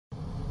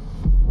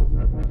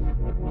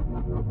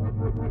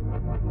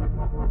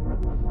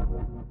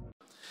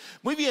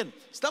Muy bien,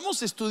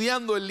 estamos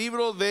estudiando el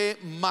libro de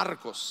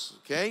Marcos,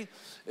 ¿ok?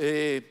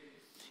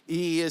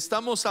 Y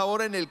estamos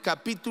ahora en el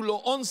capítulo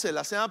 11.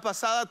 La semana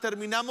pasada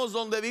terminamos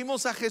donde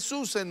vimos a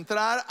Jesús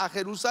entrar a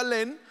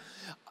Jerusalén.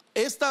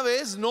 Esta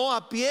vez no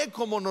a pie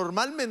como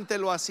normalmente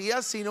lo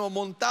hacía, sino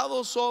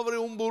montado sobre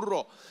un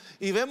burro.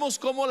 Y vemos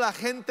cómo la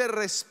gente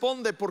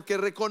responde porque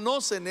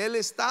reconocen, Él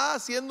está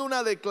haciendo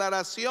una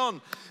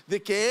declaración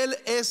de que Él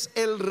es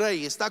el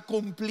rey. Está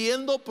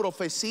cumpliendo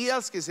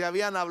profecías que se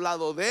habían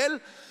hablado de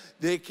Él,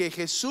 de que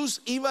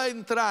Jesús iba a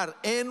entrar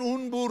en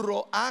un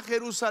burro a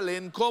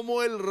Jerusalén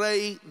como el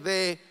rey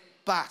de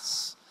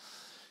paz.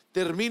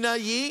 Termina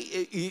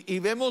allí y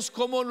vemos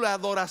cómo la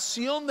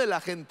adoración de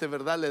la gente,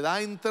 ¿verdad?, le da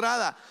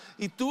entrada.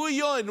 Y tú y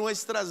yo en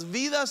nuestras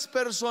vidas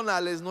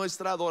personales,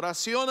 nuestra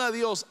adoración a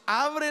Dios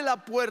abre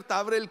la puerta,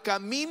 abre el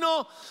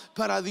camino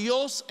para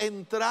Dios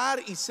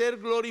entrar y ser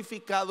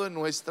glorificado en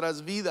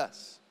nuestras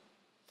vidas.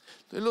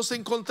 Entonces los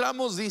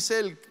encontramos, dice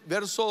el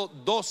verso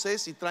 12,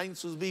 si traen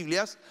sus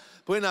Biblias,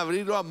 pueden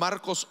abrirlo a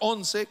Marcos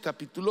 11,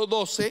 capítulo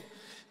 12.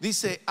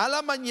 Dice: a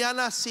la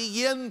mañana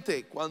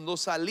siguiente, cuando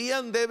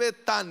salían de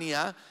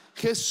Betania,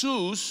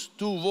 Jesús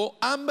tuvo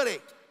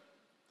hambre.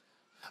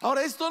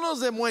 Ahora, esto nos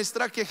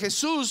demuestra que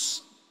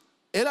Jesús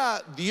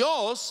era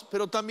Dios,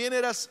 pero también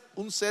era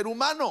un ser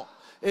humano.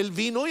 Él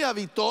vino y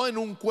habitó en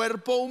un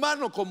cuerpo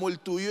humano como el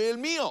tuyo y el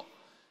mío.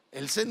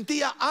 Él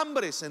sentía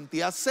hambre,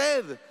 sentía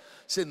sed,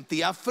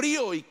 sentía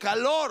frío y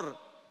calor.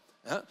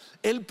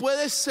 Él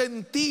puede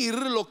sentir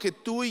lo que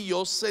tú y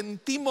yo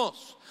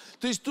sentimos.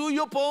 Entonces tú y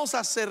yo podemos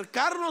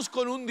acercarnos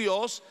con un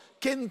Dios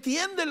que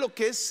entiende lo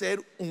que es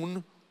ser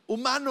un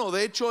humano.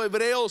 De hecho,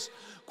 Hebreos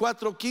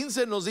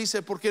 4:15 nos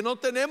dice: porque no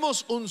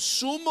tenemos un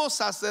sumo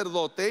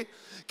sacerdote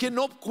que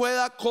no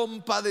pueda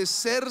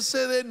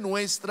compadecerse de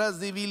nuestras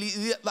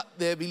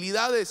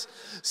debilidades,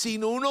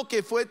 sino uno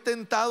que fue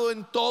tentado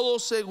en todo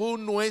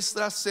según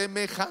nuestra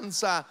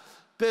semejanza,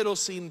 pero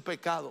sin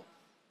pecado.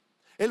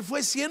 Él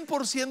fue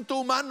 100%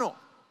 humano.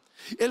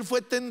 Él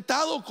fue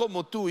tentado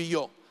como tú y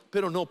yo,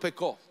 pero no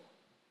pecó.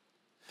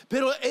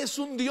 Pero es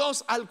un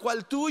Dios al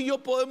cual tú y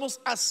yo podemos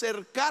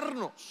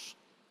acercarnos.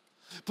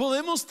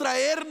 Podemos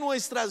traer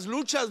nuestras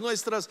luchas,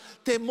 nuestros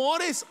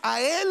temores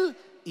a Él,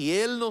 y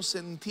Él nos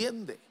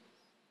entiende.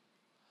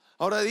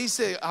 Ahora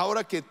dice,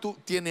 ahora que tú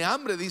tiene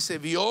hambre, dice,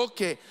 vio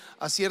que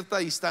a cierta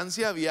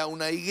distancia había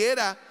una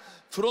higuera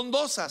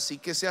frondosa, así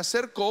que se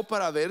acercó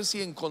para ver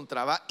si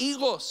encontraba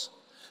higos,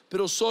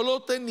 pero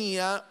solo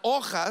tenía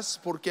hojas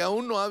porque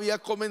aún no había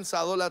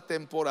comenzado la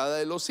temporada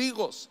de los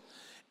higos.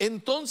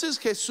 Entonces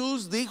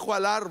Jesús dijo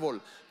al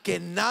árbol: que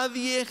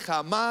nadie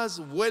jamás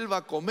vuelva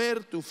a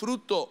comer tu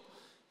fruto.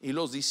 Y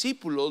los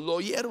discípulos lo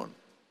oyeron.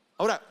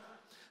 Ahora,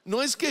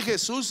 no es que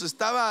Jesús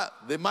estaba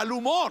de mal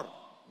humor,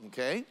 ¿ok?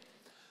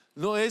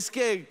 No es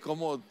que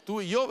como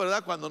tú y yo,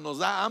 ¿verdad?, cuando nos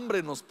da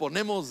hambre nos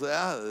ponemos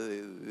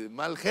de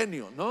mal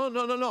genio.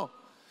 No.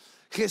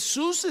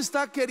 Jesús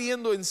está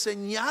queriendo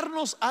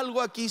enseñarnos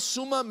algo aquí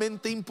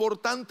sumamente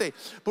importante,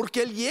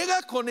 porque Él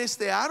llega con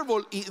este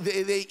árbol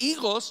de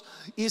higos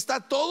y está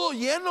todo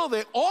lleno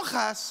de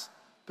hojas,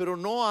 pero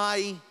no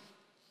hay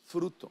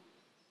fruto.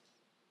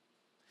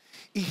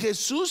 Y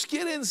Jesús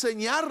quiere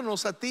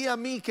enseñarnos a ti y a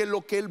mí que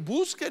lo que Él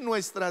busca en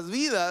nuestras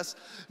vidas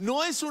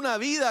no es una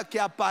vida que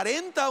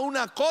aparenta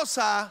una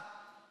cosa,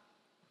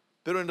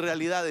 pero en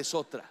realidad es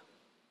otra.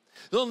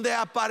 Donde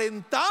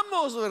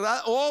aparentamos,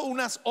 ¿verdad?,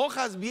 unas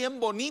hojas bien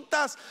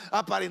bonitas,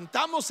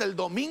 aparentamos el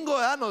domingo,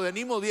 ¿verdad?, nos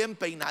venimos bien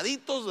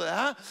peinaditos,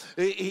 ¿verdad?,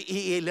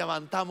 y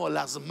levantamos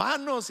las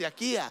manos y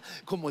aquí,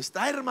 como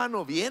está,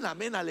 hermano, bien,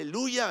 amén,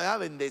 aleluya, ¿verdad?,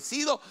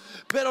 bendecido.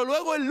 Pero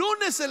luego el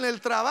lunes en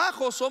el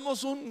trabajo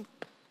somos un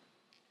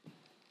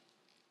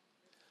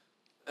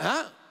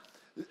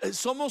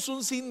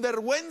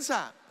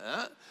sinvergüenza.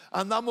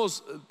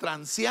 Andamos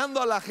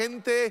transeando a la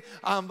gente,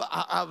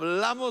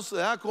 hablamos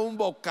con un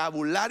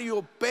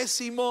vocabulario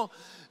pésimo.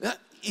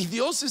 Y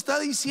Dios está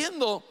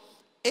diciendo: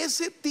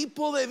 ese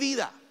tipo de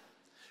vida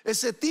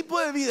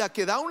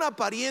que da una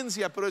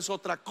apariencia pero es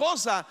otra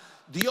cosa,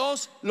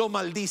 Dios lo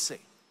maldice.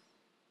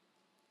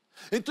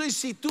 Entonces,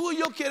 si tú y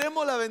yo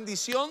queremos la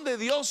bendición de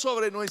Dios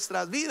sobre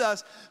nuestras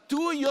vidas,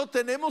 tú y yo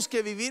tenemos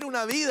que vivir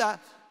una vida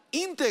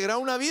íntegra,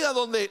 una vida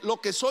donde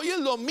lo que soy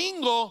el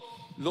domingo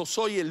lo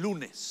soy el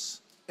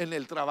lunes en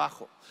el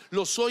trabajo,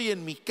 lo soy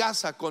en mi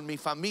casa con mi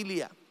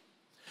familia,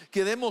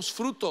 que demos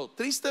fruto.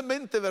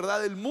 Tristemente,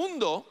 ¿verdad?, el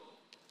mundo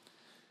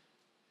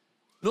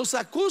nos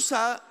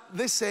acusa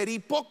de ser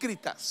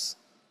hipócritas.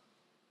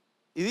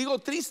 Y digo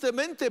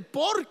tristemente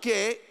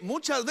porque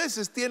muchas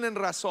veces tienen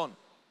razón,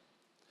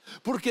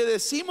 porque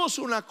decimos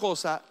una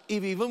cosa y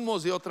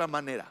vivimos de otra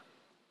manera.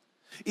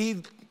 Y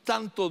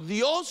tanto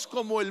Dios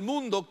como el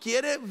mundo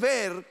quiere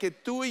ver que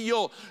tú y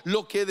yo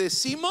lo que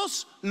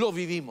decimos lo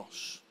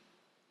vivimos.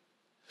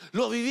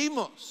 Lo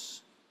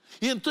vivimos.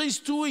 Y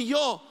entonces tú y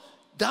yo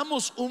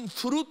damos un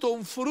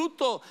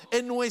fruto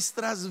en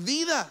nuestras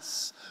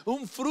vidas,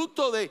 un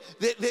fruto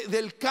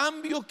del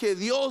cambio que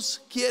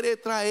Dios quiere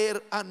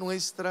traer a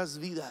nuestras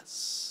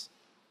vidas.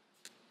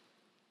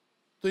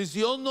 Entonces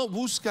Dios no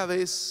busca,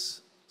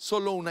 ves,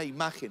 solo una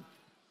imagen.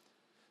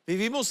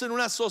 Vivimos en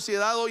una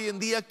sociedad hoy en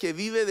día que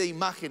vive de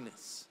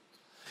imágenes.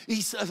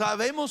 Y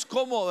sabemos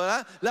cómo,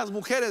 ¿verdad? Las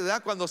mujeres,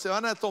 ¿verdad? Cuando se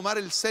van a tomar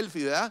el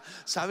selfie, ¿verdad?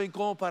 Saben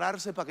cómo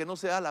pararse para que no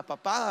se vea la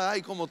papada, ¿verdad?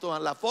 Y cómo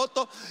toman la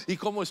foto y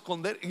cómo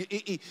esconder.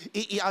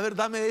 Y a ver,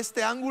 dame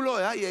este ángulo,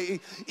 ¿verdad?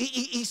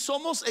 Y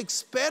somos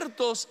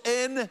expertos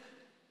en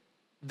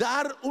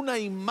dar una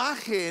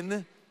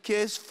imagen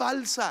que es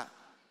falsa.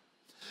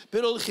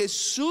 Pero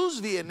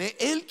Jesús viene,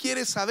 Él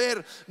quiere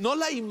saber, no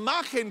la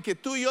imagen que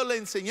tú y yo le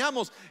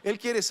enseñamos, Él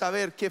quiere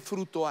saber qué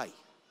fruto hay.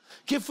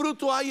 ¿Qué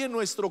fruto hay en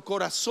nuestro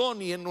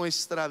corazón y en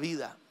nuestra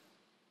vida?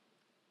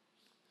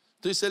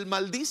 Entonces Él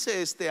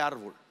maldice este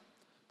árbol.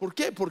 ¿Por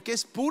qué? Porque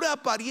es pura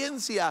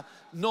apariencia,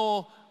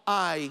 no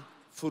hay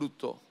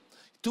fruto.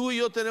 Tú y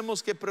yo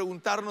tenemos que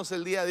preguntarnos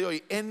el día de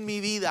hoy, ¿en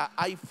mi vida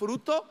hay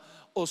fruto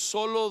o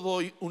solo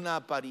doy una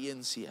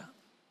apariencia?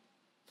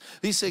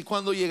 Dice,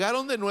 cuando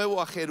llegaron de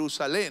nuevo a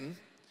Jerusalén,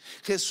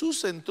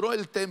 Jesús entró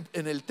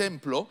en el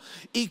templo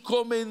y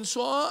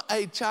comenzó a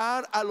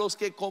echar a los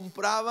que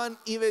compraban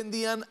y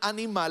vendían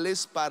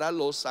animales para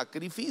los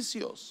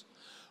sacrificios.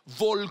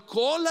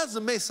 Volcó las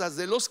mesas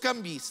de los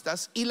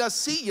cambistas y las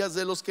sillas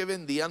de los que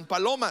vendían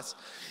palomas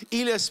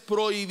y les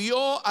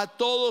prohibió a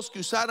todos que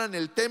usaran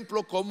el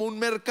templo como un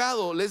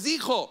mercado. Les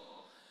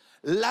dijo: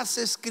 las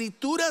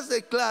escrituras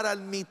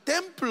declaran, mi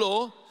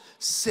templo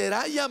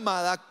será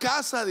llamada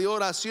casa de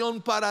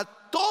oración para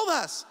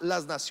todas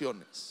las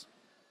naciones,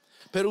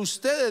 pero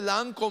ustedes la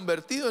han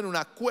convertido en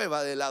una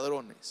cueva de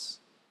ladrones.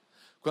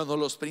 Cuando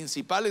los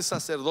principales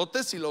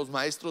sacerdotes y los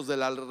maestros de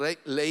la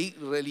ley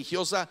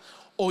religiosa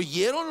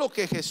oyeron lo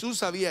que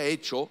Jesús había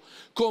hecho,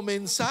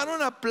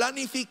 comenzaron a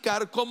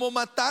planificar cómo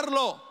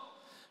matarlo,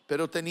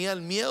 pero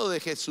tenían miedo de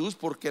Jesús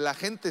porque la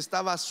gente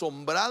estaba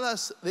asombrada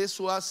de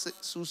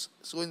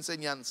su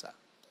enseñanza.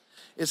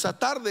 Esa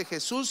tarde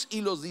Jesús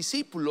y los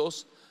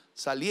discípulos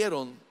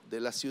salieron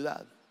de la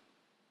ciudad.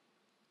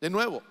 De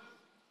nuevo,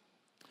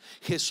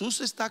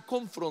 Jesús está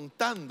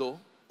confrontando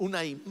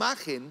una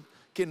imagen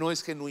que no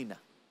es genuina.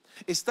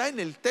 Está en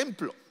el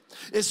templo.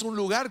 Es un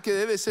lugar que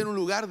debe ser un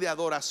lugar de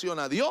adoración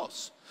a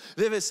Dios.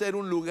 Debe ser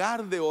un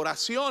lugar de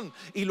oración,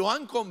 y lo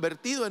han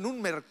convertido en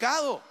un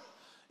mercado.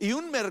 Y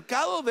un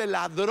mercado de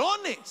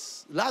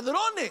ladrones.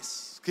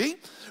 Ladrones, ¿sí?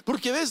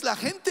 Porque ves, la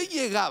gente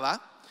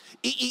llegaba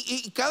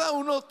y cada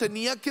uno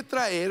tenía que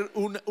traer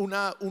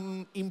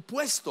un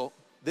impuesto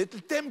del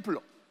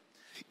templo,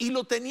 y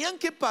lo tenían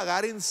que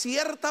pagar en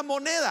cierta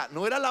moneda.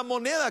 No era la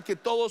moneda que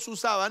todos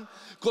usaban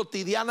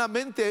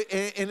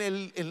cotidianamente en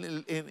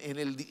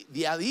el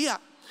día a día.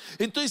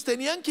 Entonces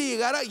tenían que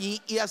llegar allí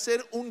y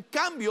hacer un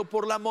cambio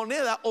por la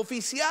moneda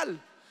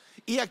oficial.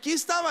 Y aquí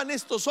estaban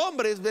estos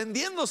hombres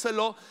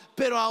vendiéndoselo,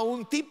 pero a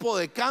un tipo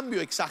de cambio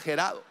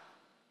exagerado.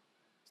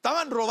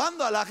 Estaban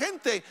robando a la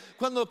gente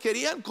cuando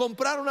querían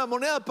comprar una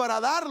moneda para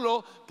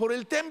darlo por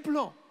el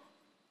templo.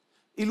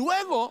 Y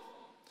luego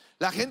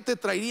la gente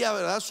traería,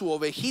 ¿verdad?, su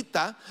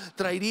ovejita,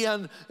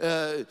 traerían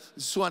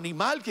su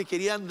animal que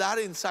querían dar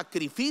en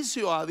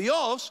sacrificio a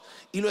Dios,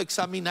 y lo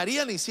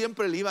examinarían y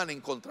siempre le iban a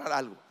encontrar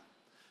algo.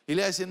 Y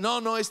le decían: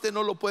 no, este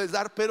no lo puedes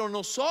dar, pero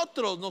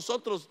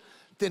nosotros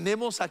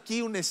tenemos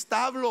aquí un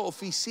establo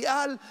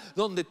oficial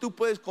donde tú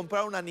puedes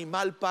comprar un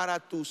animal para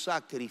tu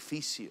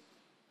sacrificio.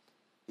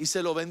 Y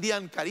se lo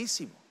vendían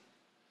carísimo.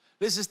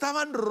 Les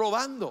estaban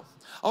robando.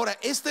 Ahora,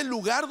 este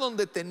lugar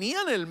donde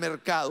tenían el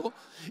mercado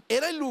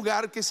era el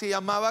lugar que se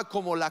llamaba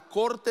como la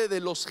corte de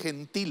los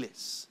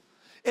gentiles.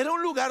 Era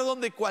un lugar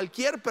donde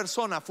cualquier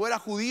persona, fuera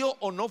judío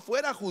o no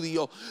fuera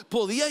judío,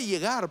 podía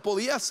llegar,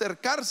 podía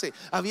acercarse.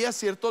 Había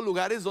ciertos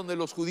lugares donde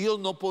los judíos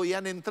no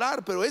podían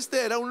entrar, pero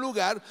este era un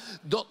lugar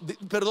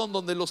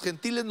donde los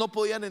gentiles no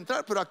podían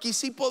entrar, pero aquí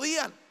sí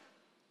podían.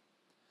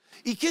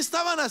 ¿Y qué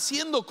estaban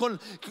haciendo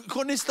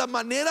con esta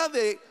manera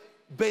de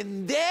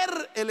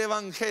vender el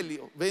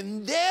evangelio,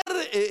 vender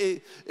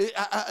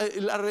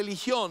la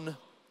religión?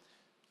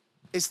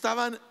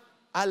 Estaban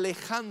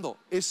alejando,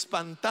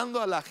 espantando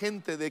a la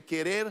gente de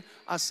querer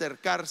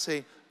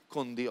acercarse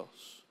con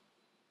Dios.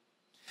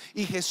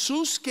 ¿Y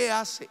Jesús qué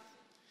hace?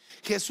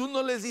 Jesús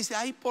no les dice: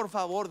 ay, por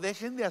favor,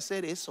 dejen de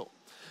hacer eso.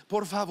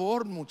 Por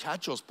favor,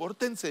 muchachos,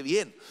 pórtense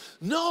bien.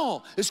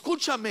 No,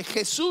 escúchame,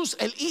 Jesús,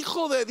 el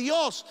Hijo de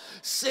Dios,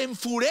 se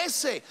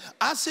enfurece,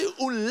 hace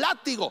un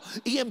látigo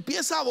y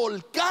empieza a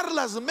volcar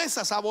las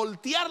mesas, a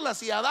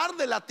voltearlas y a dar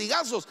de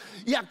latigazos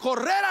y a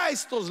correr a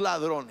estos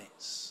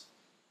ladrones.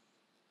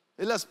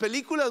 En las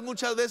películas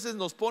muchas veces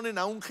nos ponen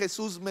a un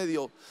Jesús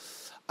medio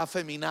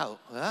afeminado,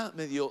 ¿verdad?,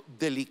 medio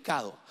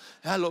delicado.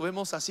 Lo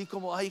vemos así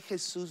como: ay,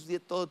 Jesús de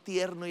todo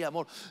tierno y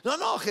amor.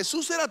 No,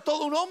 Jesús era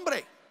todo un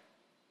hombre.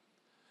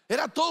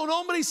 Era todo un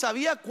hombre y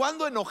sabía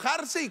cuándo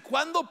enojarse y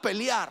cuándo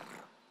pelear.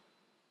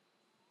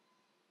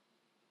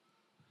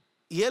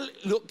 Y él,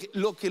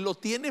 lo que lo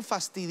tiene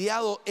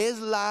fastidiado es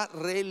la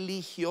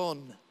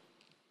religión,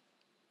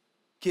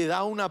 que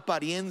da una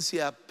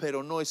apariencia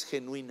pero no es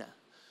genuina.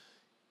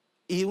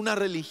 Y una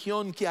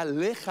religión que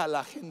aleja a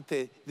la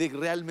gente de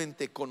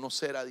realmente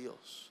conocer a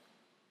Dios.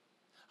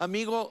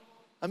 Amigo,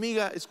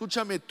 amiga,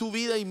 escúchame, tu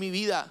vida y mi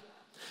vida.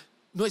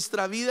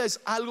 Nuestra vida es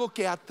algo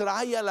que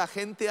atrae a la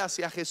gente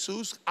hacia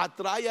Jesús,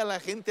 atrae a la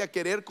gente a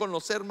querer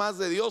conocer más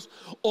de Dios,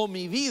 o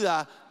mi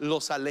vida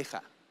los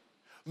aleja.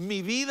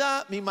 Mi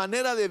vida, mi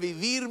manera de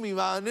vivir, mi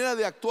manera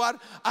de actuar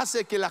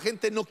hace que la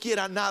gente no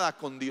quiera nada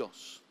con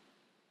Dios.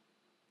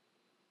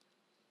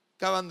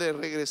 Acaban de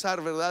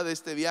regresar, ¿verdad?, de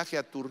este viaje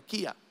a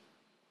Turquía.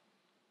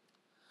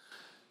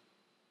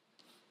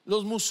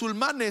 Los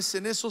musulmanes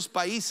en esos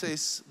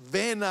países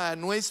ven a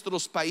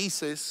nuestros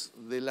países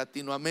de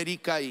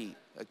Latinoamérica y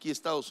aquí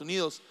Estados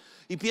Unidos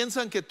y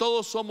piensan que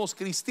todos somos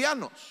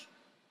cristianos,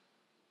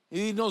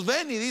 y nos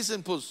ven y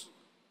dicen, pues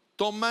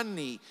toman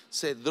y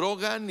se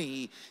drogan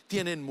y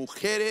tienen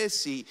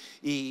mujeres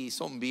y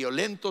son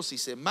violentos y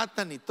se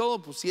matan y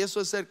todo. Pues si eso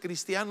es ser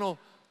cristiano,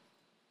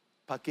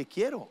 ¿para qué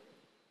quiero?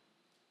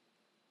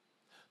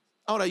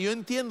 Ahora, yo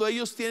entiendo,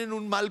 ellos tienen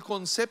un mal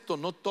concepto.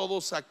 No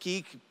todos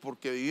aquí,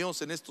 porque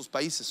vivimos en estos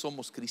países,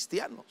 somos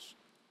cristianos.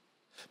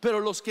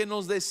 Pero los que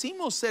nos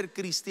decimos ser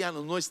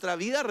cristianos, ¿nuestra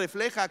vida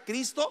refleja a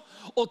Cristo?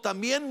 O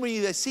también mi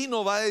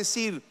vecino va a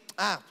decir,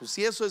 pues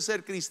si eso es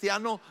ser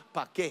cristiano,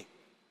 ¿para qué?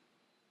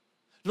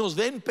 ¿Nos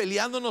ven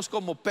peleándonos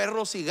como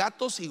perros y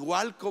gatos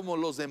igual como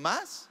los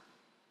demás?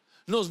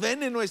 ¿Nos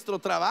ven en nuestro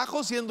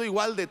trabajo siendo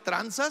igual de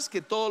tranzas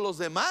que todos los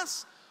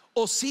demás?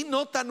 ¿O si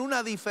notan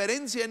una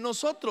diferencia en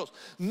nosotros?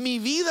 Mi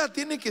vida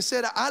tiene que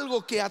ser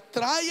algo que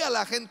atrae a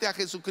la gente a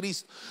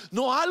Jesucristo,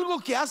 no algo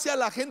que hace a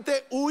la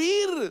gente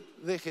huir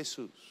de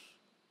Jesús.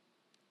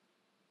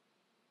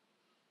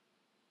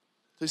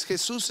 Entonces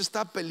Jesús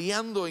está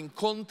peleando en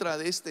contra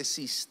de este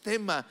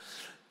sistema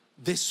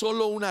de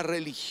solo una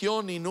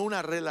religión y no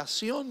una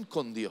relación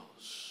con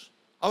Dios.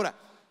 Ahora,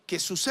 ¿qué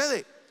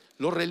sucede?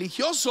 Los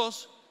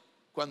religiosos,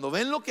 cuando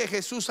ven lo que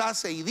Jesús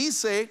hace y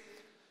dice,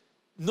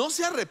 no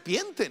se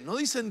arrepienten, no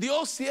dicen,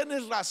 Dios,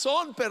 tienes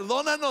razón,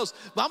 perdónanos,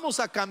 vamos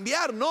a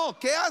cambiar. No,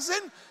 ¿qué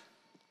hacen?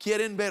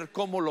 Quieren ver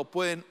cómo lo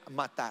pueden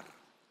matar.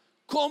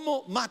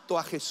 ¿Cómo mato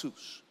a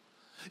Jesús?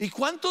 ¿Y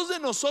cuántos de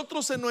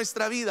nosotros en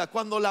nuestra vida,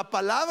 cuando la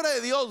palabra de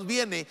Dios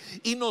viene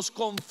y nos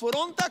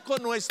confronta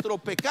con nuestro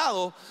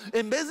pecado,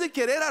 en vez de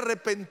querer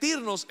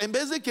arrepentirnos, en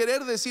vez de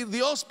querer decir,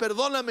 Dios,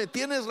 perdóname,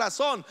 tienes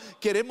razón,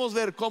 queremos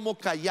ver cómo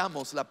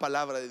callamos la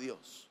palabra de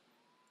Dios?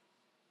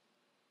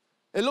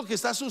 Es lo que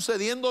está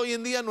sucediendo hoy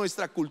en día en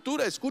nuestra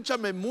cultura.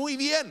 Escúchame muy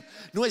bien,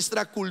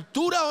 nuestra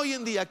cultura hoy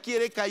en día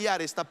quiere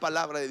callar esta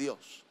palabra de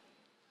Dios,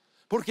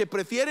 porque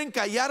prefieren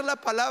callar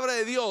la palabra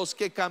de Dios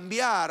que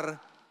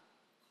cambiar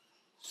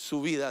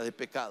su vida de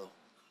pecado.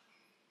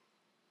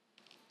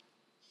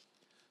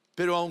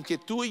 Pero aunque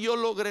tú y yo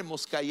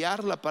logremos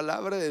callar la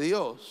palabra de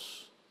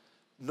Dios,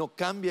 no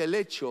cambia el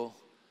hecho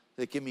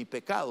de que mi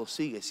pecado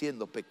sigue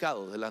siendo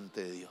pecado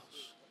delante de Dios.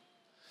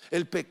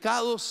 El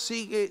pecado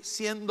sigue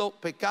siendo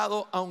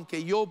pecado,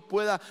 aunque yo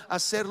pueda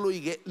hacerlo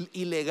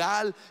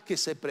ilegal, que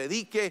se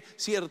predique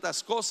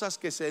ciertas cosas,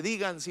 que se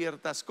digan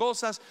ciertas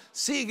cosas,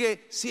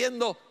 sigue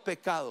siendo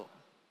pecado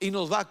y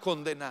nos va a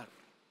condenar.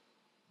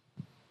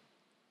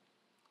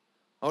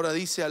 Ahora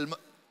dice,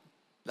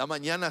 la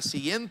mañana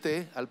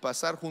siguiente, al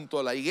pasar junto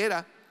a la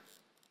higuera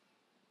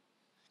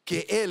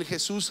que él,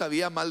 Jesús,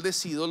 había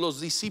maldecido,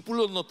 los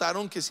discípulos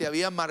notaron que se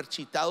había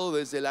marchitado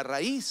desde la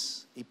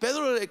raíz. Y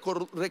Pedro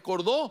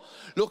recordó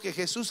lo que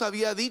Jesús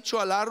había dicho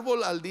al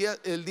árbol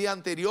el día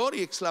anterior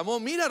y exclamó,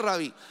 mira,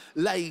 Rabí,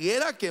 la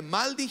higuera que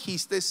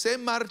maldijiste se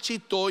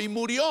marchitó y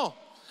murió.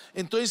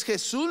 Entonces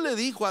Jesús le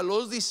dijo a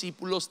los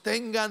discípulos,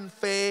 tengan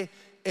fe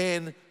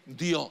en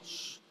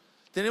Dios.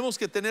 Tenemos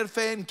que tener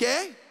fe ¿en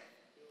qué?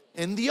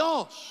 En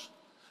Dios,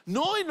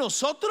 no en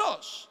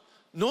nosotros,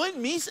 no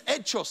en mis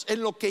hechos,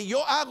 en lo que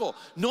yo hago,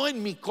 no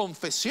en mi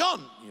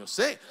confesión. Yo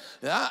sé,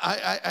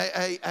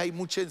 hay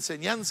mucha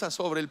enseñanza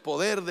sobre el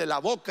poder de la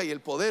boca y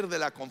el poder de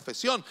la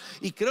confesión,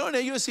 y creo en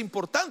ello, es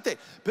importante.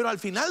 Pero al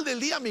final del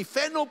día mi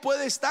fe no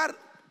puede estar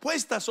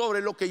puesta sobre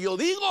lo que yo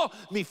digo.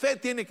 Mi fe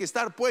tiene que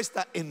estar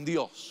puesta en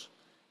Dios.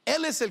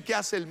 Él es el que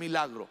hace el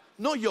milagro,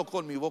 no yo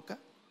con mi boca.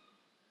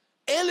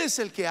 Él es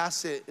el que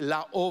hace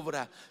la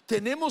obra.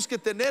 Tenemos que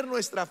tener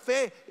nuestra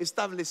fe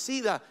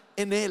establecida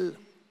en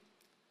Él.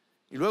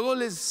 Y luego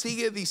les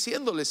sigue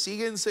diciendo, les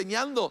sigue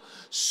enseñando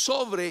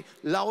sobre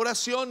la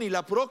oración y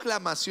la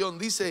proclamación.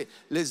 Dice,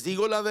 les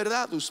digo la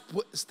verdad,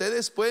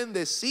 ustedes pueden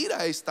decir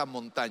a esta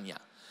montaña,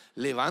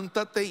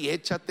 levántate y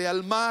échate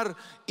al mar,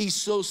 y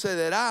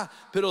sucederá.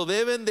 Pero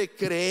deben de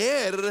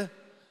creer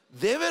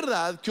de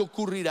verdad que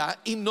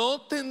ocurrirá y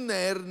no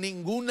tener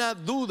ninguna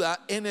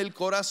duda en el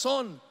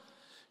corazón.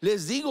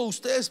 Les digo,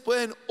 ustedes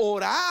pueden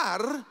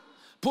orar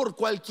por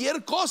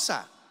cualquier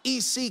cosa,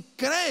 y si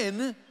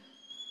creen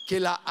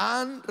que la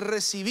han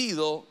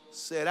recibido,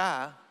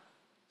 será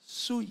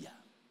suya.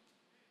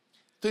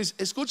 Entonces,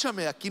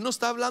 escúchame, aquí no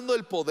está hablando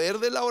del poder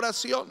de la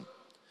oración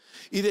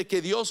y de que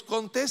Dios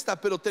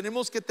contesta, pero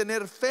tenemos que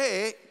tener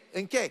fe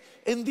 ¿en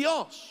qué? En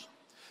Dios.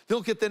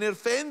 Tengo que tener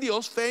fe en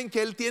Dios, fe en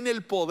que Él tiene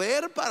el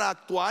poder para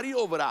actuar y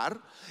obrar,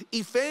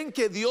 y fe en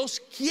que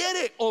Dios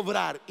quiere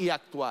obrar y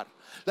actuar.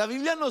 La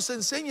Biblia nos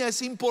enseña,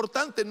 es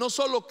importante, no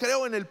solo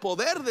creo en el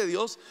poder de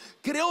Dios,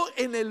 creo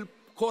en el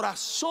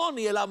corazón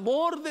y el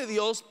amor de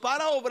Dios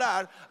para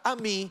obrar a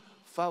mi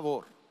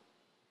favor.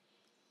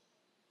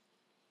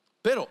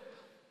 Pero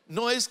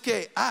no es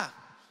que,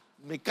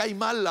 me cae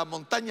mal la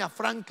montaña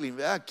Franklin,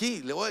 ¿verdad?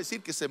 Aquí le voy a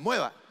decir que se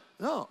mueva.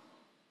 No.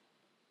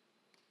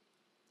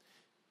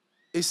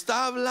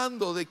 Está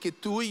hablando de que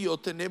tú y yo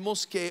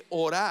tenemos que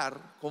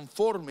orar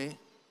conforme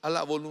a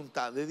la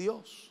voluntad de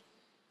Dios.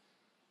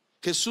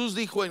 Jesús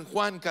dijo en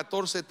Juan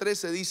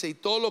 14:13, dice: y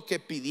todo lo que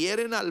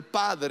pidieren al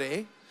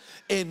Padre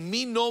en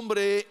mi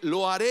nombre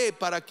lo haré,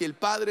 para que el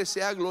Padre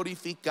sea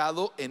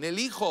glorificado en el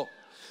Hijo.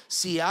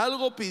 Si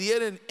algo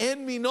pidieren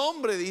en mi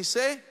nombre,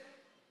 dice,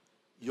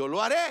 yo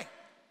lo haré.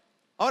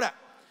 Ahora,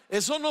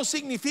 eso no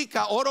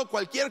significa oro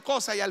cualquier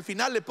cosa y al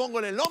final le pongo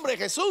en el nombre de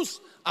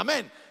Jesús,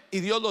 amén, y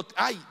Dios lo,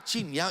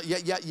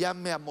 ya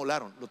me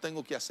amolaron, lo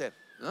tengo que hacer.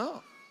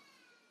 No.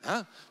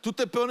 Tú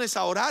te pones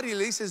a orar y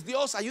le dices: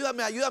 Dios,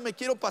 ayúdame,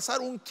 quiero pasar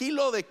 1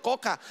 kilo de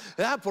coca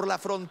por la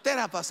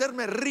frontera para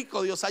hacerme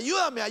rico. Dios,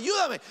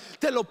 ayúdame,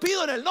 te lo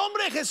pido en el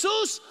nombre de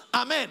Jesús,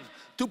 amén.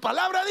 Tu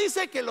palabra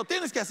dice que lo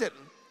tienes que hacer.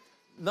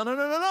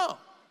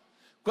 No.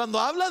 Cuando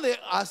habla de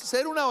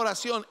hacer una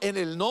oración en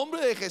el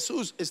nombre de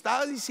Jesús,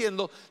 está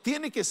diciendo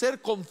tiene que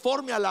ser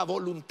conforme a la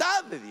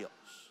voluntad de Dios.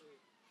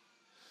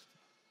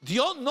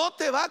 Dios no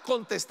te va a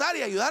contestar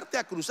y ayudarte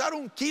a cruzar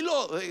 1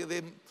 kilo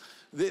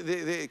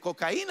de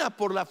cocaína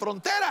por la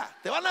frontera.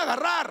 Te van a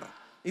agarrar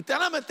y te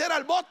van a meter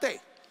al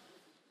bote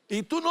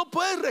y tú no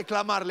puedes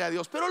reclamarle a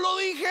Dios: pero lo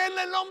dije en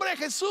el nombre de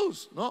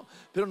Jesús. No,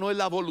 pero no es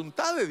la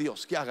voluntad de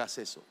Dios que hagas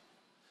eso.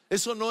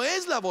 Eso no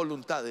es la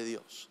voluntad de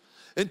Dios.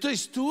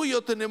 Entonces tú y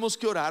yo tenemos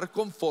que orar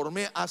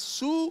conforme a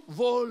su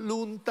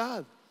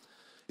voluntad.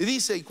 Y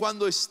dice: y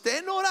cuando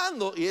estén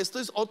orando, y esto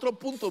es otro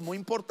punto muy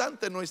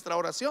importante en nuestra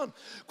oración,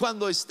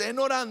 cuando estén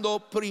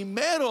orando,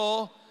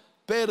 primero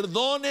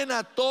perdonen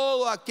a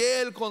todo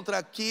aquel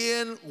contra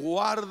quien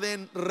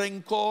guarden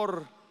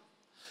rencor,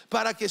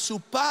 para que su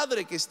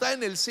Padre que está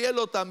en el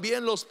cielo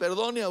también los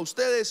perdone a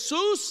ustedes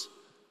sus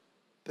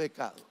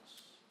pecados.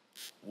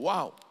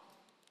 Wow.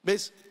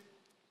 ¿Ves?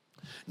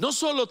 No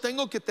solo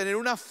tengo que tener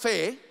una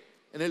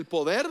fe en el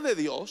poder de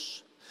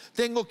Dios,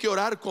 tengo que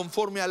orar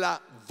conforme a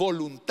la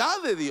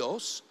voluntad de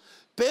Dios,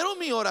 pero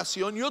mi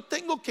oración, yo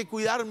tengo que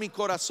cuidar mi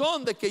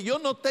corazón de que yo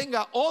no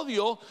tenga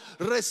odio,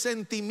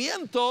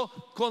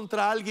 resentimiento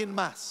contra alguien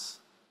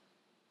más.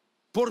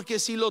 Porque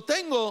si lo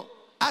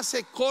tengo,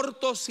 hace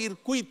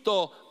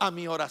cortocircuito a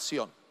mi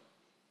oración.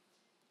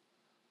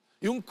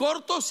 Y un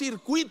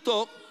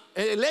cortocircuito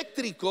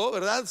eléctrico,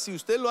 ¿verdad? Si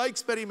usted lo ha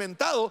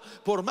experimentado,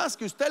 por más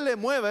que usted le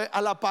mueve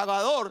al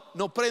apagador,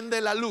 no prende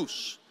la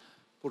luz,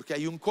 porque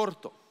hay un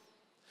corto.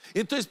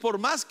 Entonces, por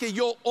más que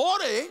yo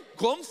ore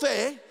con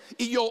fe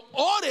y yo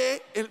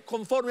ore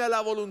conforme a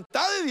la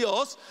voluntad de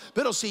Dios,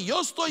 pero si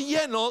yo estoy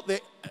lleno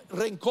de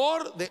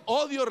rencor, de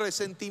odio,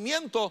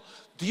 resentimiento,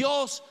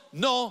 Dios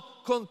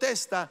no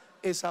contesta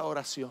esa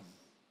oración.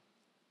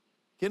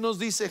 ¿Qué nos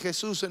dice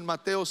Jesús en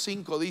Mateo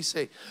 5?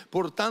 Dice: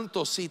 por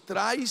tanto, si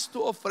traes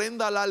tu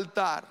ofrenda al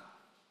altar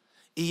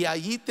y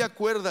allí te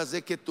acuerdas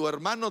de que tu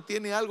hermano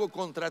tiene algo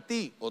contra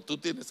ti, o tú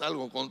tienes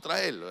algo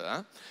contra él,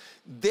 ¿verdad?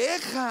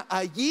 Deja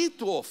allí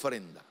tu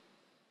ofrenda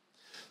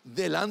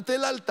delante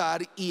del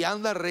altar y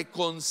anda,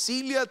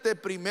 reconcíliate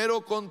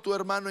primero con tu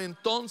hermano,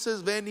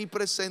 entonces ven y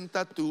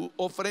presenta tu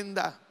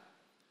ofrenda.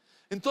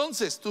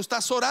 Entonces tú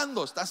estás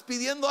orando, estás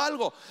pidiendo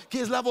algo que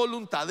es la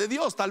voluntad de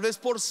Dios, tal vez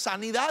por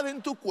sanidad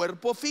en tu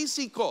cuerpo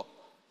físico.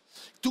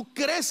 Tú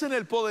crees en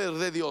el poder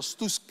de Dios,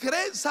 tú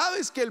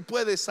sabes que Él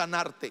puede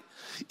sanarte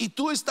y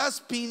tú estás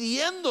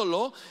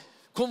pidiéndolo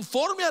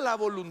conforme a la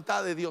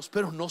voluntad de Dios,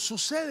 pero no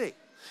sucede.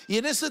 Y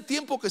en ese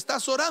tiempo que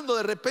estás orando,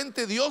 de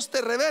repente Dios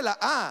te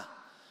revela: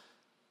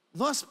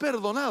 no has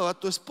perdonado a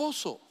tu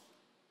esposo.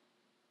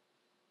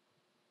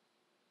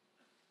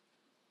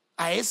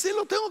 A ese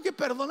lo tengo que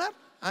perdonar.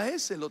 A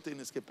ese lo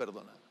tienes que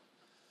perdonar.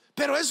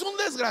 Pero es un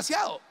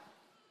desgraciado.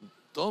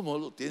 Todo modo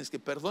lo tienes que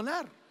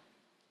perdonar.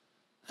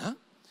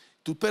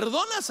 Tú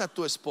perdonas a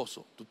tu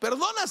esposo, tú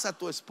perdonas a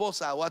tu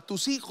esposa o a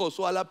tus hijos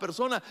o a la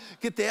persona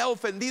que te ha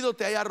ofendido,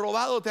 te haya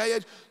robado,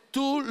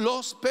 tú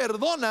los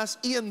perdonas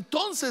y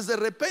entonces de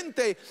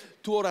repente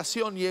tu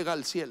oración llega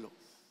al cielo.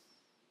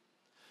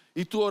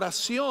 Y tu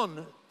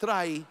oración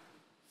trae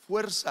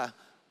fuerza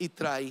y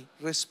trae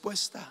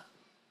respuesta.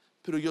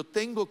 Pero yo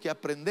tengo que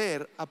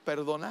aprender a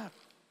perdonar.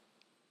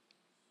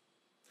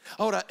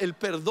 Ahora, el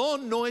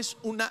perdón no es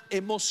una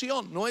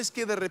emoción. No es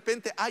que de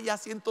repente, ya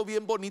siento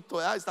bien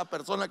bonito, esta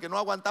persona que no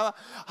aguantaba,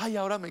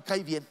 ahora me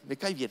cae bien.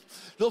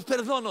 Lo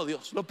perdono,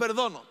 Dios, lo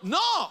perdono.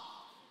 No,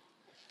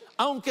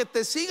 aunque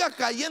te siga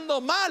cayendo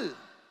mal,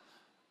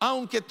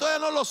 aunque todavía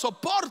no lo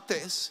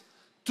soportes,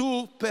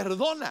 tú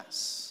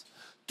perdonas.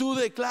 Tú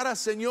declaras: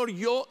 Señor,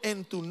 yo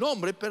en tu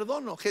nombre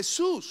perdono.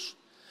 Jesús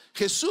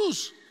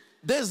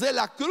desde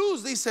la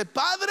cruz dice: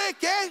 Padre,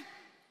 ¿qué?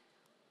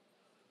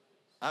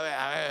 A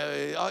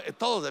ver,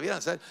 todos debían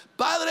ser: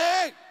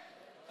 Padre,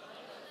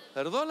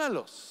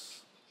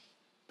 perdónalos.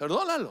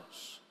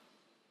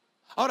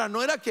 Ahora,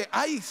 no era que,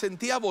 ay,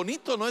 sentía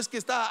bonito, no es que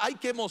estaba, ay,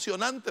 qué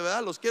emocionante,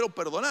 ¿verdad? Los quiero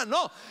perdonar.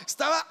 No,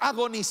 estaba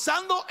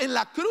agonizando en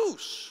la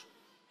cruz.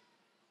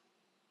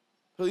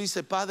 Pero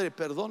dice, Padre,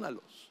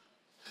 perdónalos.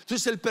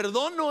 Entonces el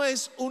perdón no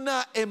es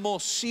una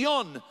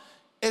emoción,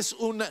 es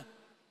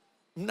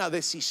una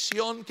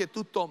decisión que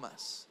tú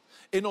tomas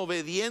en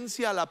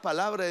obediencia a la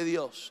palabra de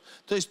Dios.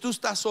 Entonces tú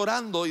estás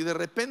orando y de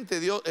repente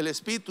Dios, el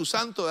Espíritu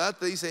Santo, ¿verdad?,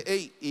 te dice,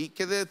 hey, ¿y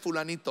qué de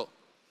fulanito?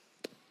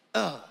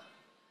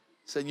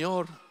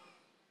 Señor,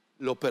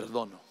 lo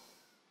perdono,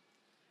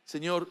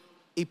 Señor,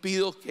 y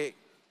pido que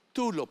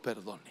tú lo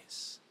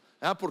perdones.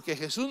 Porque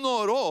Jesús no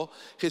oró,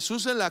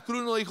 Jesús en la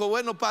cruz no dijo,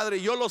 bueno,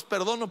 Padre, yo los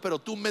perdono, pero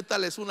tú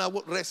métales una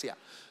recia.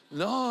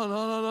 No,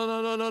 no, no,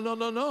 no, no, no, no,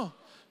 no, no.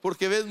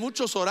 Porque ves,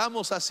 muchos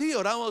oramos así,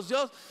 oramos,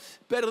 Dios,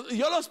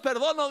 yo los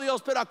perdono,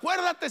 Dios, pero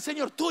acuérdate,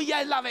 Señor,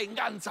 tuya es la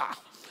venganza.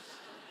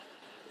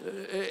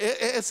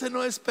 Ese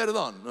no es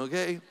perdón, ¿ok?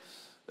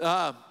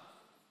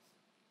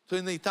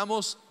 Entonces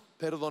necesitamos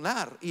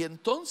perdonar, y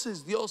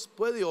entonces Dios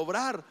puede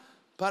obrar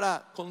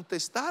para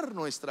contestar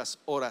nuestras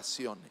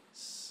oraciones.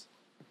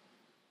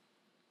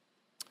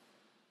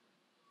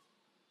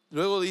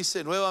 Luego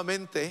dice,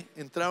 nuevamente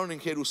entraron en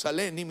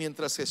Jerusalén, y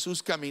mientras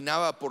Jesús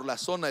caminaba por la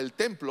zona del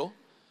templo,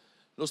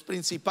 los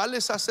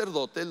principales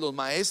sacerdotes, los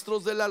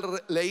maestros de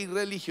la ley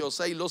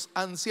religiosa y los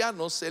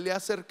ancianos se le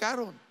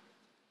acercaron.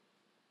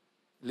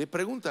 Le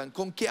preguntan,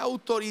 ¿con qué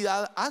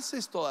autoridad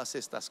haces todas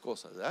estas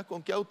cosas? ¿Verdad?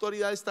 ¿Con qué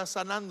autoridad estás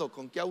sanando?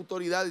 ¿Con qué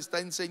autoridad está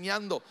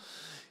enseñando?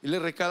 Y le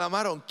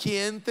reclamaron,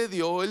 ¿quién te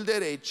dio el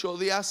derecho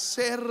de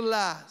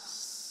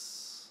hacerlas?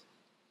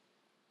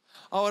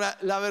 Ahora,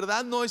 la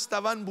verdad, no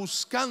estaban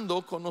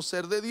buscando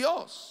conocer de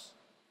Dios.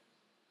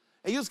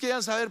 Ellos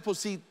querían saber, pues,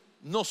 si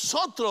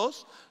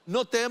nosotros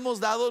no te hemos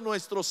dado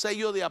nuestro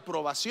sello de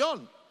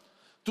aprobación.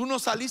 Tú no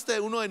saliste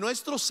de uno de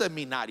nuestros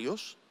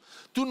seminarios,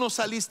 tú no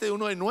saliste de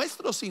uno de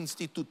nuestros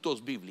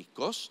institutos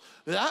bíblicos,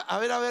 ¿verdad? A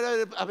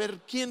ver,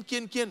 ¿quién?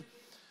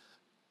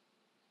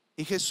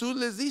 Y Jesús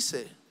les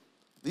dice,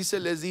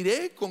 les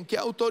diré con qué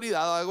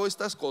autoridad hago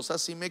estas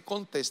cosas si me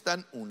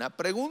contestan una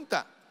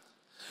pregunta.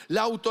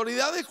 ¿La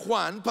autoridad de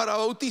Juan para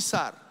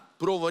bautizar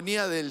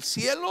provenía del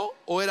cielo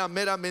o era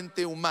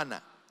meramente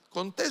humana?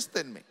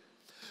 Contéstenme.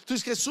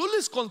 Entonces Jesús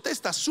les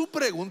contesta su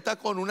pregunta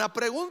con una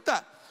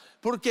pregunta,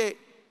 porque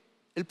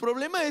el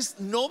problema es,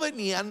 no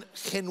venían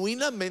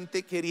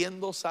genuinamente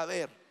queriendo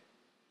saber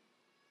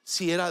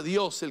si era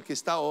Dios el que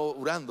estaba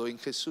obrando en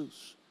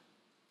Jesús.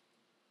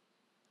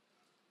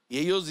 Y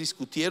ellos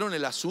discutieron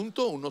el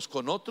asunto unos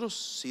con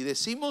otros. Si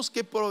decimos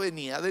que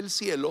provenía del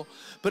cielo,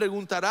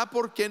 preguntará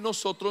por qué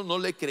nosotros no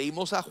le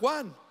creímos a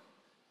Juan.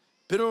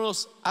 Pero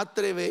nos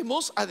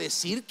atrevemos a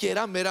decir que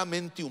era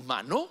meramente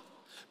humano,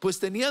 pues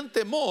tenían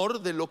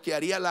temor de lo que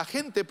haría la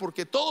gente,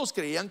 porque todos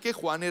creían que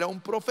Juan era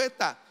un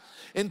profeta.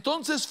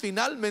 Entonces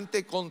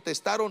finalmente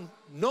contestaron,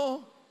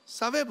 no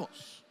sabemos.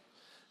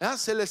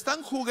 Se le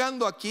están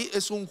jugando aquí,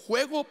 es un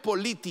juego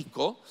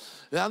político,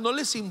 no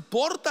les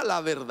importa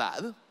la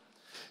verdad.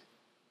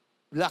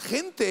 La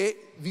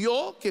gente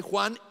vio que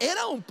Juan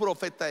era un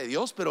profeta de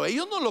Dios, pero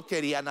ellos no lo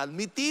querían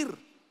admitir.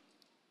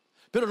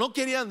 Pero no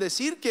querían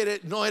decir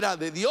que no era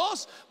de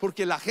Dios,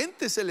 porque la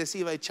gente se les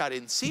iba a echar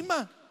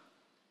encima.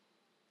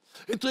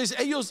 Entonces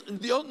ellos,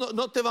 Dios,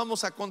 no te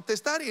vamos a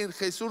contestar. Y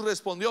Jesús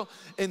respondió,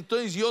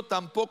 entonces yo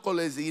tampoco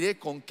les diré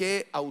con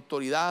qué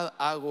autoridad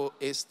hago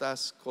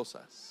estas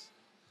cosas.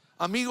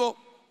 Amigo,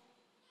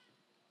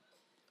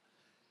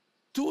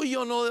 tú y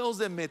yo no debemos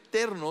de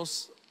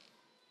meternos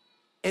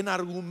en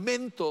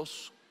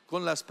argumentos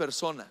con las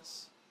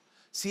personas.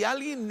 Si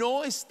alguien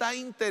no está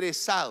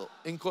interesado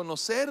en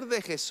conocer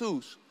de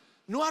Jesús,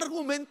 no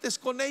argumentes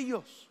con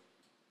ellos.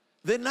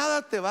 De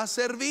nada te va a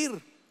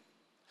servir.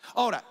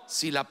 Ahora,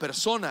 si la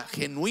persona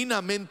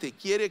genuinamente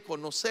quiere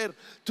conocer,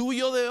 tú y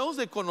yo debemos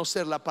de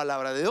conocer la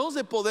palabra, debemos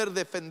de poder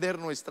defender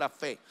nuestra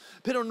fe,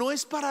 pero no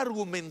es para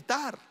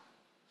argumentar.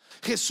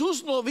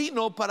 Jesús no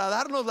vino para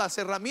darnos las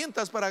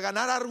herramientas para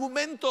ganar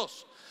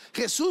argumentos.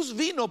 Jesús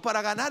vino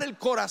para ganar el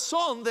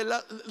corazón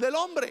del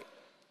hombre.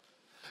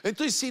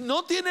 Entonces, si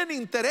no tienen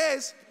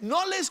interés,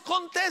 no les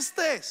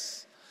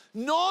contestes.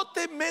 No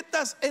te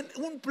metas en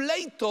un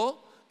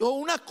pleito o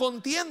una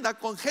contienda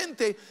con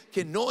gente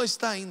que no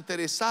está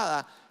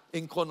interesada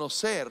en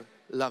conocer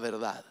la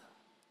verdad.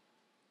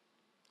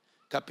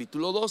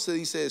 Capítulo 12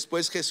 dice,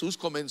 después Jesús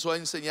comenzó a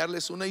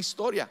enseñarles una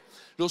historia.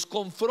 Los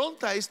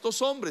confronta a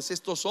estos hombres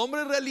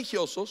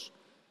religiosos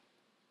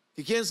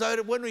que quieren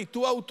saber, bueno, ¿y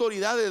tu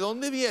autoridad de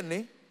dónde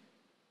viene?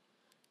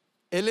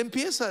 Él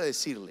empieza a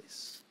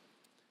decirles,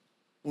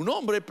 un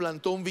hombre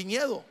plantó un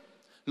viñedo,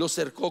 lo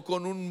cercó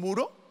con un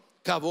muro,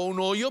 cavó un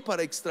hoyo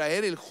para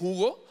extraer el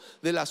jugo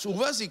de las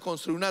uvas y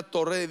construyó una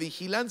torre de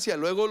vigilancia.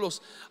 Luego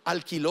los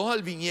alquiló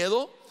al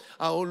viñedo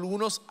a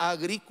algunos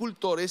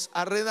agricultores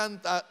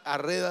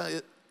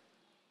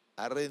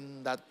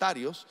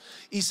arrendatarios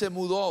y se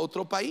mudó a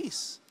otro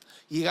país.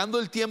 Llegando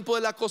el tiempo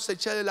de la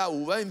cosecha de la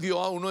uva, envió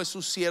a uno de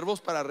sus siervos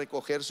para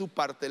recoger su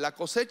parte de la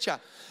cosecha.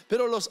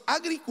 Pero los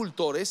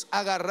agricultores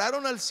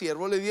agarraron al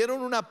siervo, le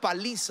dieron una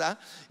paliza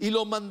y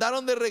lo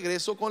mandaron de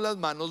regreso con las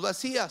manos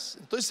vacías.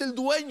 Entonces el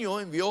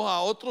dueño envió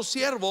a otro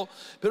siervo,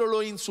 pero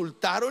lo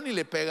insultaron y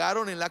le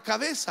pegaron en la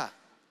cabeza.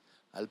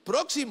 Al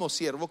próximo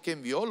siervo que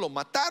envió lo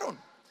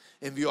mataron.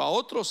 Envió a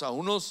otros, a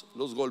unos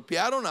los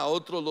golpearon, a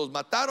otros los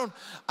mataron,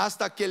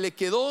 hasta que le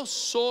quedó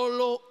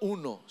solo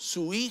uno,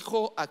 su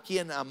hijo, a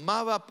quien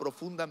amaba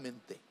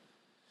profundamente.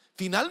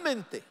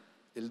 Finalmente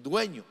el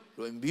dueño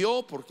lo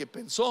envió porque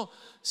pensó: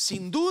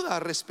 sin duda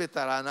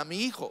respetarán a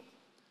mi hijo.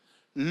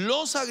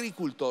 Los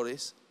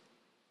agricultores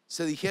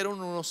se dijeron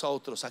unos a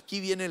otros: aquí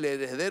viene el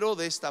heredero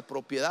de esta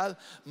propiedad,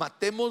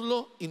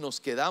 matémoslo y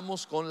nos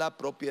quedamos con la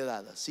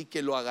propiedad. Así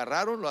que lo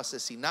agarraron, lo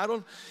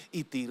asesinaron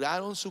y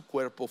tiraron su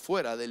cuerpo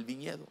fuera del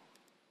viñedo.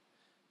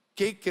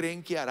 ¿Qué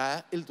creen que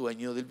hará el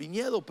dueño del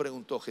viñedo?,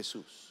 preguntó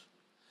Jesús.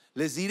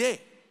 Les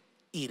diré: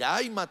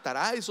 irá y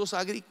matará a esos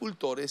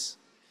agricultores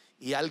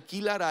y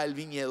alquilará el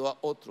viñedo a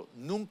otro.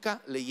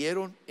 ¿Nunca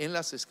leyeron en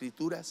las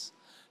escrituras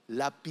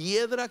la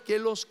piedra que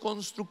los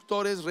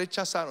constructores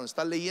rechazaron?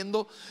 Está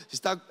leyendo,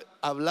 está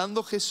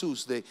hablando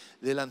Jesús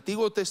del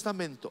Antiguo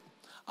Testamento.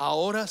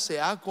 Ahora se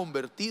ha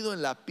convertido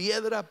en la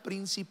piedra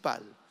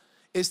principal.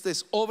 Esta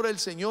es obra del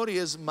Señor y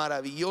es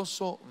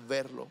maravilloso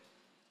verlo.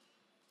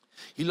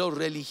 Y los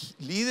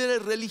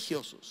líderes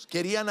religiosos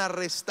querían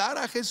arrestar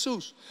a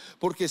Jesús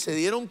porque se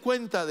dieron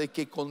cuenta de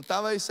que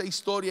contaba esa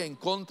historia en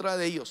contra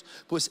de ellos,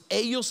 pues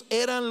ellos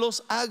eran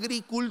los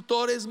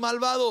agricultores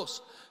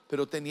malvados.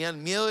 Pero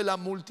tenían miedo de la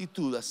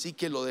multitud, así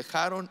que lo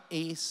dejaron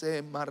y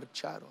se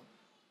marcharon.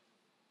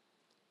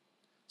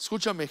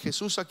 Escúchame,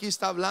 Jesús aquí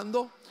está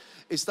hablando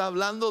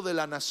de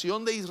la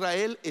nación de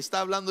Israel,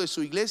 está hablando de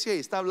su iglesia y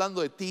está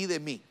hablando de ti y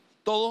de mí.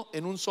 Todo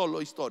en un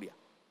solo historia.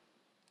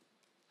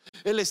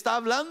 Él está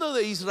hablando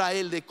de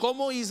Israel, de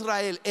cómo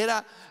Israel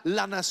era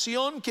la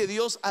nación que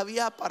Dios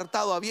había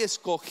apartado, había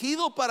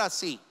escogido para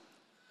sí.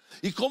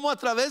 Y cómo a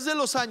través de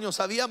los años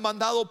había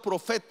mandado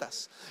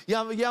profetas y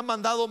había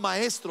mandado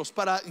maestros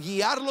para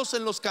guiarlos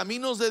en los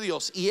caminos de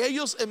Dios. Y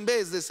ellos, en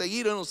vez de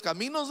seguir en los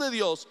caminos de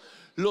Dios,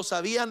 los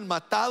habían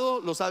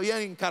matado, los habían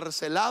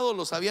encarcelado,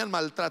 los habían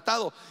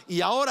maltratado.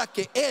 Y ahora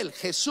que Él,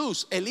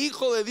 Jesús, el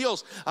Hijo de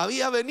Dios,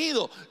 había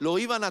venido, lo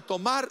iban a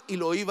tomar y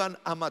lo iban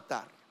a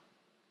matar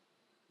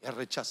y a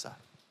rechazar.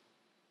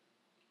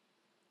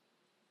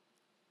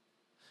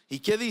 ¿Y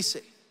qué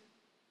dice?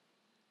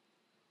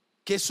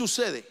 ¿Qué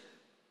sucede?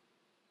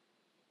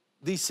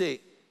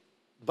 Dice: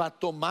 va a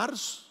tomar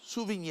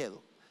su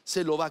viñedo,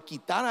 se lo va a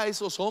quitar a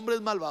esos hombres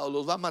malvados,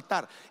 los va a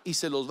matar y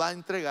se los va a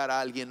entregar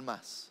a alguien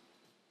más.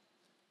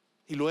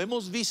 Y lo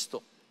hemos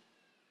visto.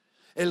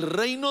 El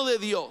reino de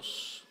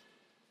Dios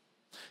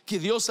que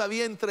Dios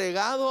había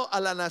entregado a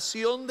la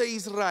nación de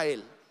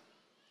Israel,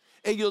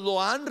 ellos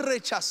lo han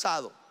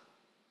rechazado.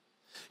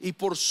 Y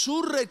por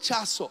su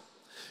rechazo,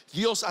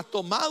 Dios ha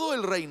tomado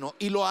el reino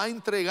y lo ha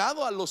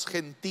entregado a los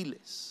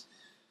gentiles,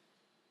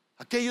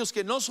 aquellos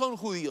que no son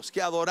judíos,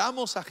 que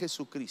adoramos a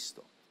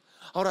Jesucristo.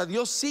 Ahora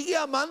Dios sigue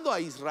amando a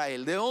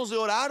Israel. Debemos de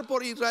orar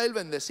por Israel,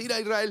 bendecir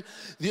a Israel.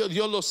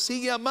 Dios los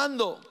sigue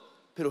amando,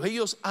 pero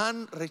ellos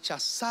han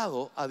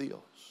rechazado a Dios.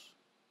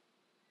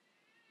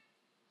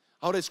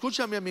 Ahora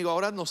escúchame, amigo,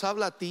 ahora nos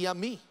habla a ti y a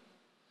mí,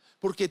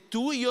 porque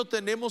tú y yo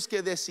tenemos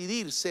que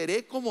decidir: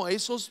 ¿seré como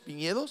esos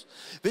viñedos?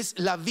 ¿Ves?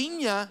 La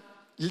viña,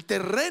 el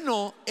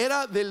terreno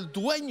era del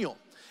dueño.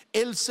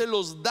 Él se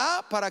los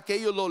da para que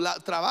ellos lo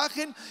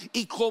trabajen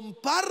y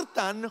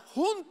compartan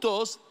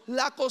juntos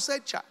la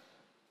cosecha.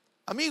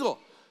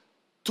 Amigo,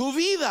 tu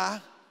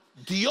vida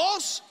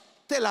Dios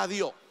te la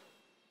dio.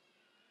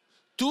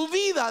 Tu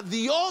vida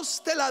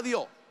Dios te la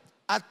dio.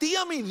 A ti y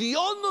a mí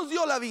Dios nos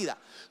dio la vida.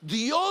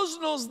 Dios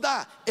nos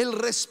da el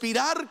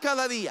respirar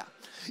cada día.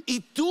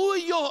 Y tú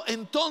y yo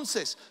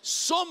entonces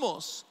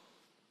somos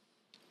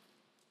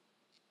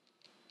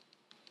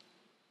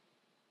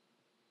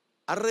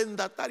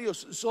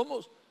arrendatarios,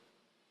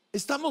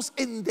 estamos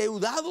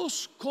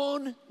endeudados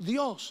con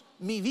Dios.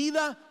 Mi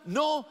vida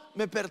no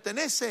me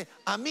pertenece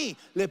a mí,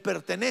 le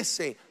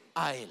pertenece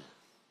a Él.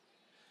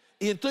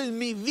 Y entonces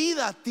mi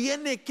vida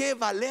tiene que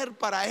valer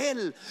para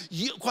Él.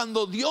 Y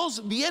cuando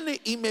Dios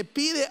viene y me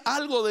pide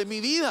algo de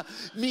mi vida,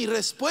 mi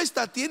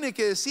respuesta tiene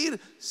que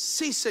decir: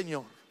 sí,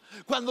 Señor.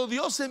 Cuando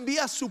Dios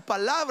envía su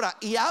palabra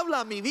y habla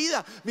a mi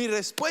vida, mi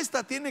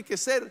respuesta tiene que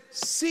ser: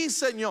 sí,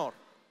 Señor.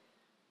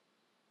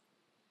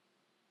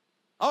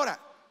 Ahora,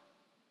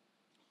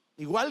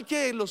 igual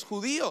que los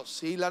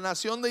judíos y la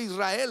nación de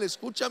Israel,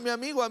 escúchame,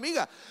 amigo,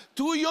 amiga,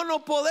 tú y yo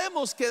no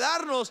podemos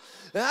quedarnos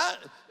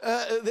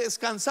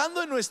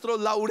descansando en nuestros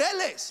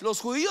laureles. Los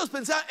judíos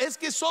pensaban: es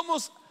que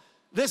somos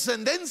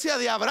descendencia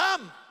de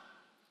Abraham,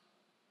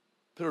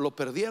 pero lo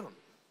perdieron.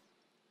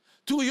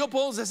 Tú y yo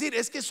podemos decir: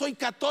 es que soy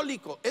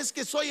católico, es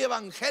que soy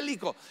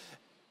evangélico,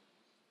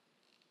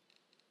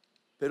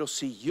 pero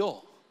si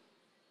yo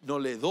no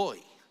le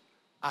doy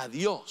a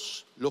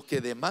Dios lo que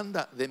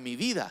demanda de mi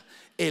vida,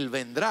 Él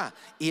vendrá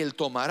y Él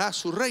tomará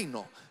su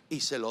reino y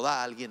se lo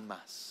da a alguien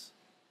más.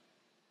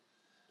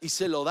 y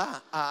se lo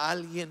da a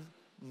alguien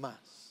más.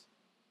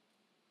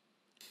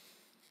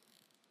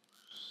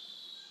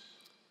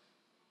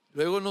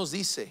 Luego nos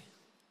dice: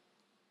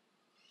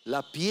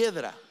 la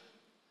piedra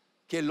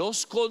que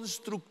los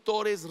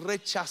constructores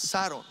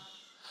rechazaron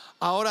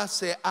ahora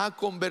se ha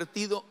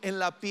convertido en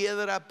la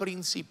piedra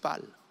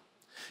principal.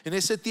 En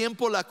ese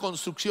tiempo la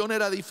construcción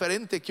era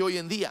diferente que hoy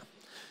en día.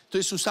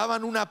 Entonces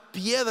usaban una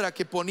piedra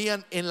que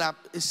ponían en la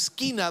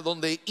esquina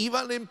donde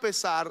iban a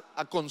empezar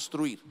a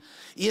construir,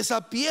 y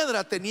esa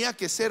piedra tenía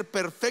que ser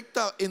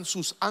perfecta en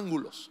sus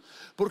ángulos,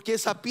 porque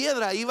esa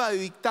piedra iba a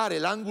dictar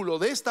el ángulo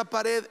de esta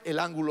pared, el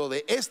ángulo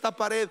de esta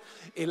pared,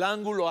 el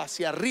ángulo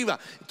hacia arriba.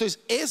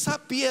 Entonces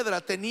esa piedra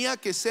tenía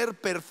que ser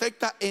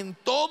perfecta en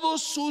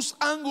todos sus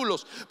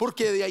ángulos,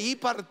 porque de ahí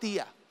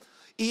partía.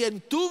 Y en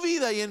tu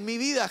vida y en mi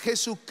vida,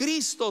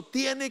 Jesucristo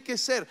tiene que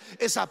ser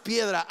esa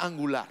piedra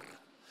angular.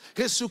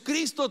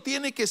 Jesucristo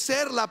tiene que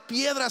ser la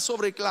piedra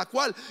sobre la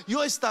cual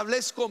yo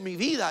establezco mi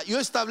vida, yo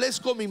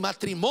establezco mi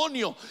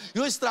matrimonio,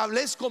 yo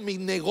establezco mi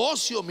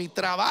negocio, mi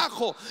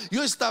trabajo,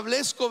 yo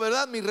establezco,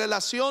 ¿verdad?, mi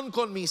relación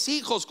con mis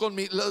hijos, con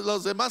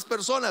las demás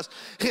personas.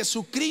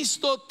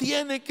 Jesucristo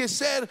tiene que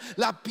ser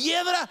la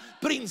piedra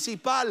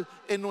principal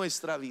en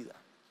nuestra vida.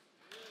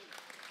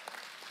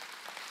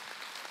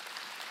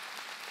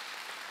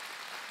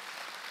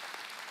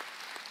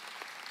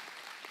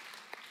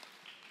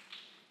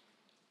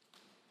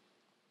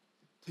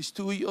 Entonces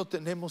tú y yo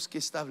tenemos que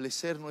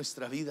establecer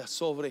nuestra vida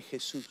sobre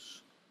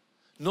Jesús,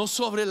 no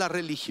sobre la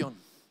religión,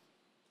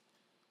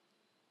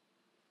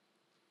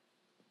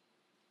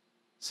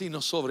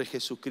 sino sobre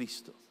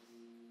Jesucristo.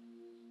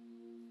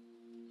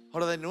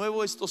 Ahora de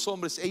nuevo estos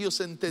hombres, ellos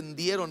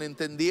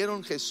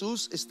entendieron,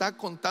 Jesús está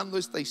contando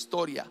esta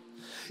historia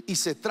y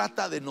se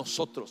trata de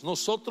nosotros.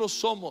 Nosotros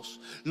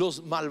somos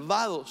los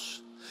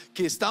malvados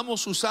que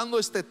estamos usando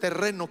este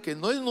terreno que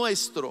no es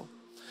nuestro,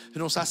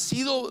 nos ha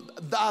sido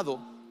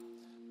dado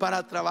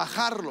para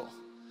trabajarlo,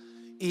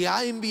 y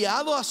ha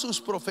enviado a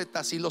sus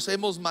profetas y los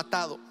hemos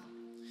matado,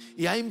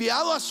 y ha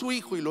enviado a su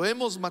hijo y lo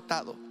hemos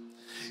matado.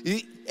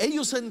 Y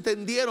ellos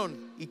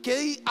entendieron, ¿y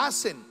qué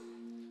hacen?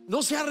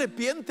 No se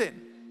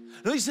arrepienten,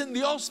 no dicen: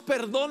 Dios,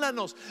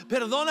 perdónanos,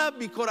 perdona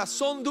mi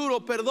corazón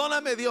duro,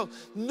 perdóname, Dios.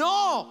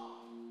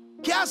 No,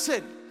 ¿qué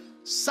hacen?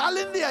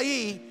 Salen de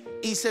ahí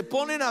y se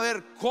ponen a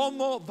ver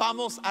cómo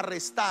vamos a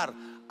arrestar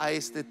a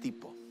este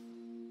tipo.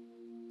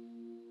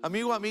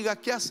 Amigo, amiga,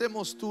 ¿qué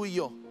hacemos tú y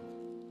yo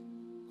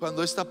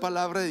cuando esta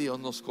palabra de Dios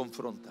nos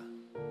confronta?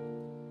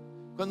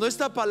 Cuando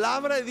esta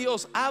palabra de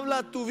Dios habla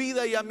a tu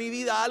vida y a mi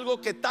vida algo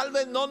que tal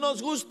vez no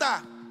nos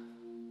gusta.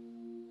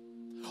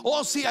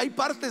 Oh, sí, hay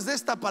partes de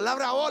esta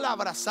palabra, oh, la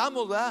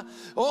abrazamos, ¿verdad?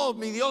 Oh,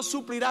 mi Dios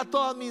suplirá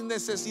todas mis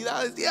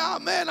necesidades. Y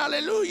amén,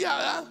 aleluya,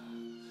 ¿verdad?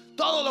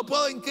 Todo lo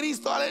puedo en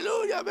Cristo,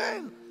 aleluya,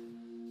 amén.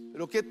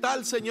 Pero ¿qué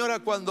tal, señora,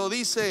 cuando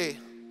dice: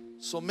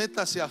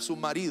 sométase a su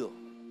marido?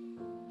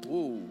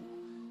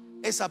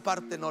 Esa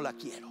parte no la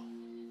quiero.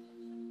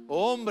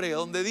 Hombre,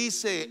 donde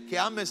dice que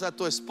ames a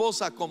tu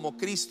esposa como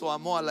Cristo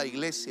amó a la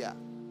iglesia.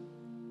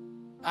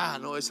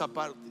 No, esa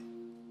parte.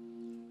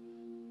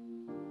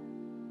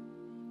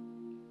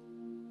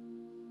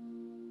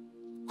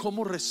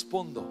 ¿Cómo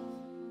respondo?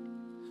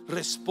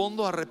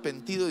 Respondo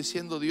arrepentido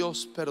diciendo: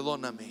 Dios,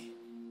 perdóname,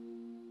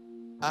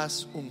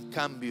 haz un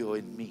cambio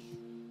en mí.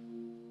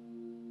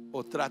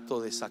 O trato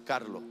de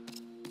sacarlo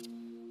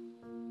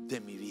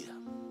de mi vida.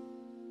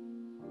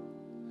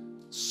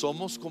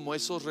 ¿Somos como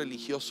esos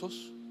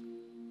religiosos,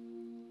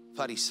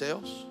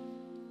 fariseos?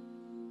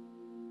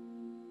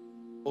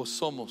 ¿O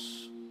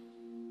somos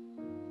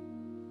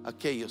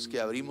aquellos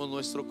que abrimos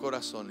nuestro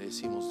corazón y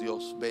decimos: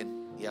 Dios,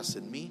 ven y haz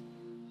en mí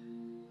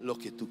lo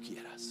que tú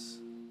quieras?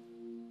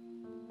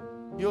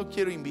 Yo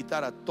quiero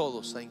invitar a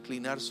todos a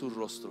inclinar sus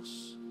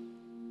rostros,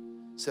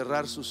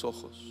 cerrar sus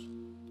ojos.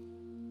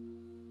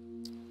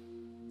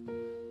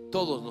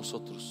 Todos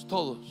nosotros,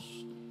 todos.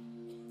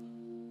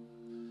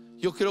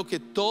 Yo creo que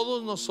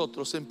todos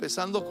nosotros,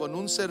 empezando con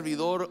un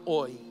servidor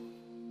hoy,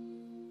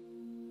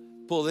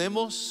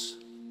 podemos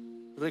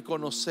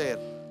reconocer: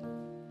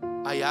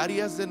 hay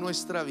áreas de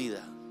nuestra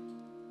vida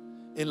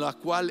en la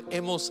cual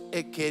hemos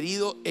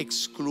querido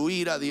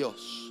excluir a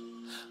Dios.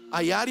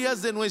 Hay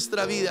áreas de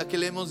nuestra vida que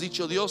le hemos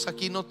dicho: Dios,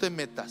 aquí no te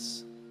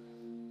metas.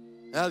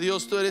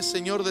 Dios, tú eres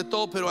Señor de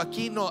todo, pero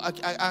aquí no,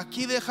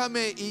 aquí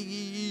déjame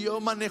y yo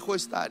manejo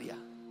esta área.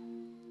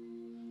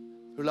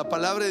 Pero la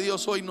palabra de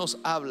Dios hoy nos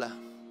habla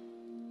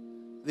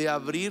de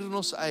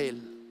abrirnos a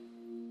Él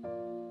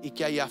y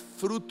que haya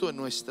fruto en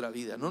nuestra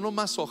vida. No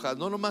nomás hojas,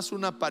 no nomás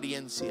una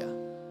apariencia,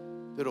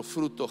 pero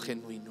fruto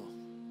genuino.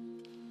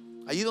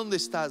 Allí donde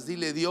estás,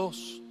 dile: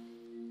 Dios,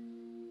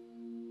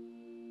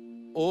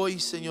 hoy,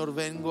 Señor,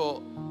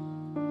 vengo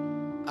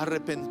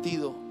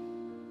arrepentido,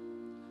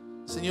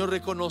 Señor,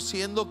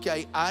 reconociendo que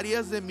hay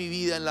áreas de mi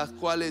vida en las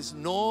cuales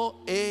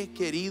no he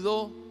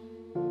querido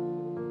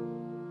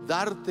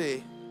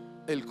darte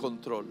el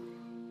control.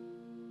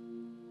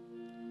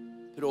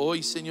 Pero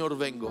hoy, Señor,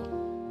 vengo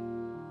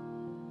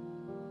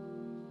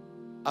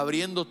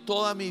abriendo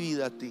toda mi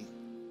vida a ti.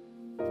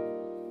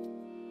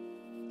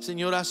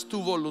 Señor, haz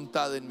tu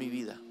voluntad en mi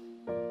vida.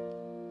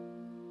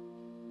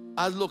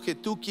 Haz lo que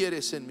tú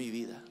quieres en mi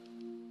vida,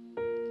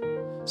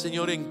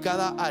 Señor, en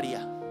cada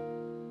área.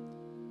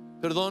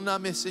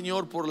 Perdóname,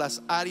 Señor, por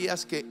las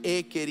áreas que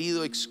he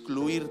querido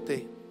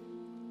excluirte.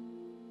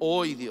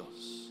 Hoy,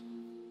 Dios,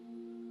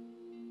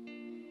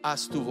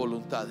 haz tu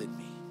voluntad en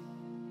mí.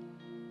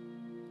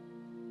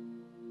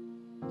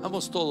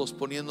 Vamos todos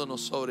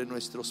poniéndonos sobre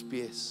nuestros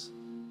pies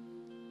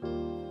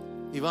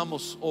y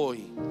vamos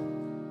hoy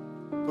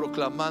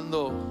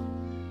proclamando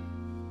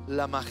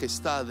la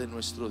majestad de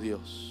nuestro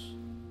Dios.